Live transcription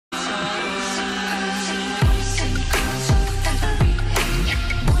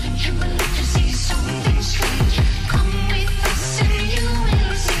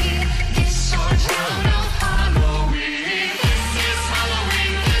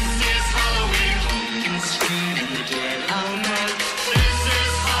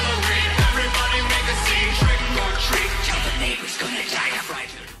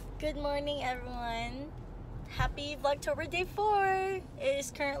Vlogtober day 4. It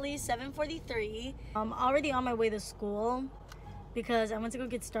is currently 7:43. I'm already on my way to school because I went to go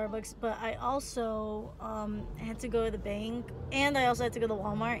get Starbucks, but I also had to go to the bank, and I also had to go to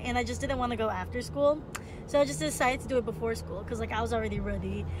Walmart, and I just didn't want to go after school, so I just decided to do it before school because like I was already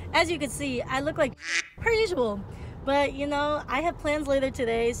ready. As you can see, I look like per usual, but you know, I have plans later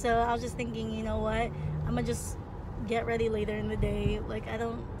today, so I was just thinking, you know what, I'm gonna just get ready later in the day.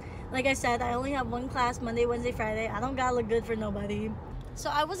 Like I said, I only have one class Monday, Wednesday, Friday. I don't gotta look good for nobody. So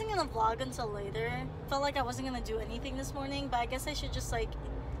I wasn't gonna vlog until later. Felt like I wasn't gonna do anything this morning, but I guess I should just, like,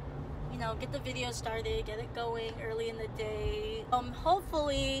 you know, get the video started, get it going early in the day.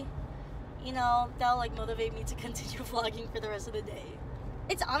 Hopefully, you know, that'll like motivate me to continue vlogging for the rest of the day.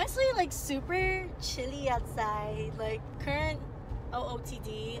 It's honestly like super chilly outside. Like current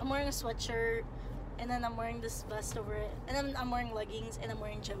OOTD. I'm wearing a sweatshirt, and then I'm wearing this vest over it, and then I'm wearing leggings, and I'm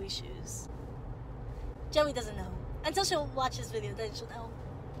wearing Joey shoes. Joey doesn't know. Until she'll watch this video, then she'll know.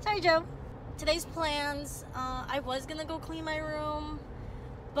 Sorry, Joe. Today's plans, I was gonna go clean my room,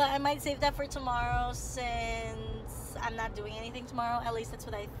 but I might save that for tomorrow since I'm not doing anything tomorrow. At least that's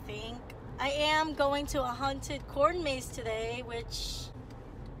what I think. I am going to a haunted corn maze today, which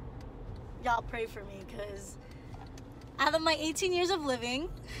y'all pray for me, because out of my 18 years of living,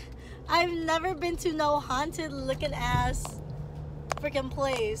 I've never been to no haunted looking ass freaking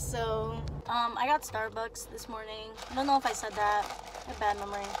place. So I got Starbucks this morning. I don't know if I said that. I have bad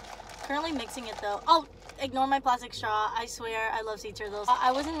memory. Currently mixing it though. Oh, ignore my plastic straw. I swear I love sea turtles.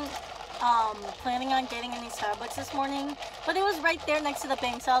 I wasn't planning on getting any Starbucks this morning, but it was right there next to the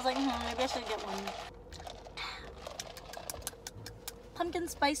bank, so I was like, maybe I should get one. Pumpkin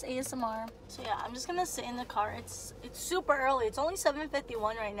spice ASMR. So yeah, I'm just gonna sit in the car. It's super early. It's only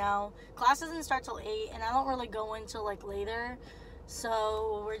 7:51 right now. Class doesn't start till 8, and I don't really go until like later.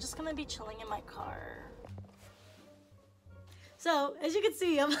 So we're just gonna be chilling in my car. So as you can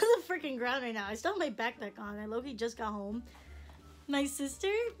see, I'm on the freaking ground right now. I still have my backpack on. I low-key just got home. My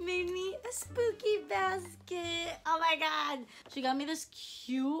sister made me a spooky basket. Oh my god. She got me this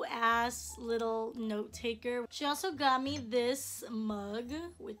cute ass little note taker. She also got me this mug,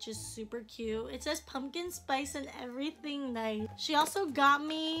 which is super cute. It says pumpkin spice and everything nice. She also got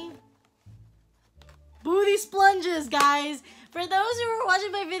me booty sponges, guys. For those who were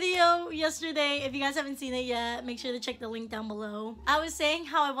watching my video yesterday, if you guys haven't seen it yet, make sure to check the link down below. I was saying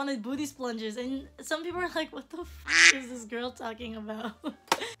how I wanted booty sponges, and some people are like, what the f is this girl talking about?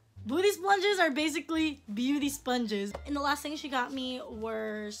 Booty sponges are basically beauty sponges. And the last thing she got me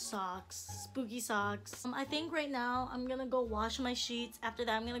were socks, spooky socks. I think right now I'm gonna go wash my sheets. After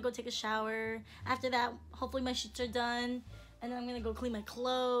that, I'm gonna go take a shower. After that, hopefully my sheets are done. And then I'm gonna go clean my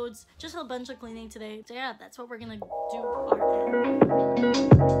clothes. Just a bunch of cleaning today. So yeah, that's what we're gonna do our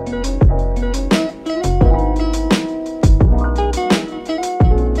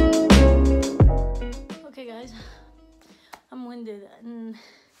Okay guys, I'm winded and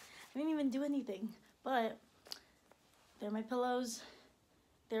I didn't even do anything. But they're my pillows.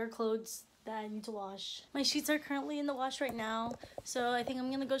 They're clothes that I need to wash. My sheets are currently in the wash right now. So I think I'm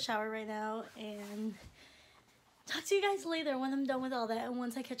gonna go shower right now and talk to you guys later when I'm done with all that and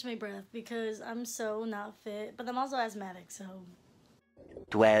once I catch my breath, because I'm so not fit, but I'm also asthmatic, so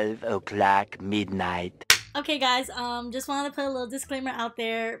 12 o'clock midnight. Okay guys, just wanted to put a little disclaimer out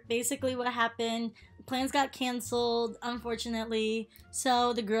there. Basically what happened, plans got canceled, unfortunately,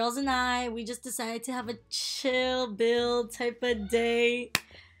 so the girls and we just decided to have a chill build type of day.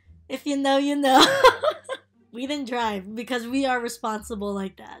 If you know, you know. We didn't drive because we are responsible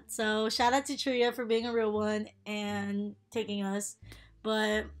like that. So shout out to Tria for being a real one and taking us.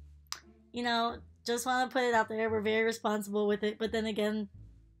 But, you know, just want to put it out there. We're very responsible with it. But then again,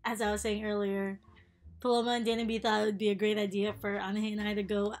 as I was saying earlier, Paloma and Danny B thought it would be a great idea for Anahe and I to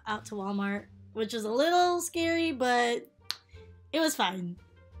go out to Walmart, which was a little scary, but it was fine.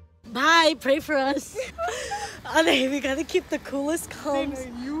 Bye, pray for us. Anahe, we gotta keep the coolest comms.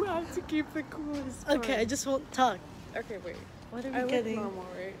 No, you have to keep the coolest. Okay, I just won't talk. Okay, wait. What are we I getting? look normal,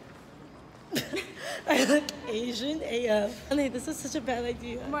 right? I look Asian AF. Anahe, this is such a bad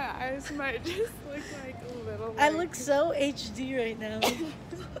idea. My eyes might just look like a little. I look so HD right now.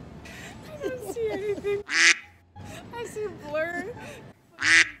 I don't see anything. I see blur.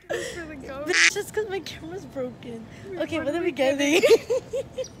 For the ghost. It's just because my camera's broken. Okay, what are we getting?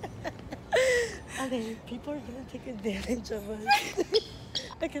 Okay, people are gonna take advantage of us.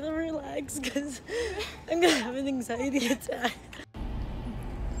 I gotta relax because I'm gonna have an anxiety attack.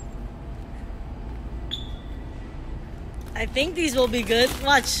 I think these will be good.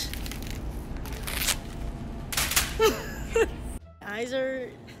 Watch. Eyes are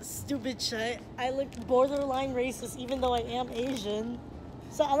Stupid shit. I look borderline racist even though I am Asian.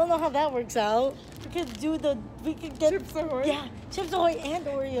 So I don't know how that works out. We could get Chips Ahoy? Yeah, Chips Ahoy and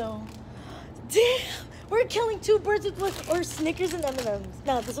Oreo. Damn, we're killing two birds with one, or Snickers and M&Ms.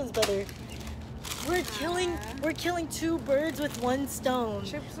 No, this one's better. We're killing two birds with one stone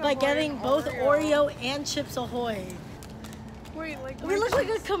Chips by Ahoy getting and both Oreo. Oreo and Chips Ahoy. Wait, like We look like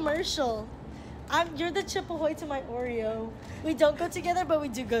a commercial. You're the Chip Ahoy to my Oreo. We don't go together, but we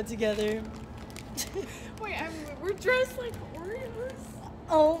do go together. Wait, we're dressed like Oreos.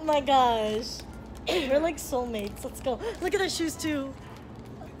 Oh my gosh. We're like soulmates. Let's go. Look at our shoes too.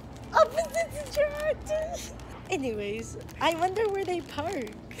 Opposites attract. Anyways, I wonder where they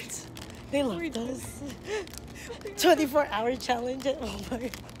parked. They left us. 24-hour challenge at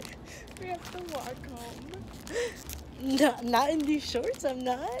Walmart. We have to walk home. No, not in these shorts, I'm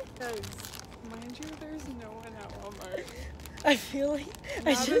not. Guys, mind you, there's no one at Walmart. I feel like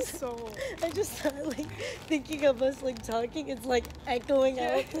Not a soul. I just started like thinking of us like talking. It's like echoing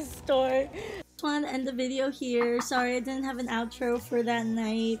out the store. Just want to end the video here. Sorry I didn't have an outro for that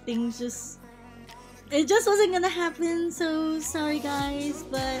night. It just wasn't gonna happen. So sorry guys,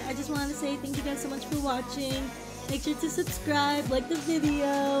 but I just wanted to say thank you guys so much for watching. Make sure to subscribe, like the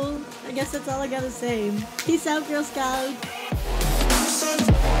video. I guess that's all I gotta say. Peace out, Girl Scouts.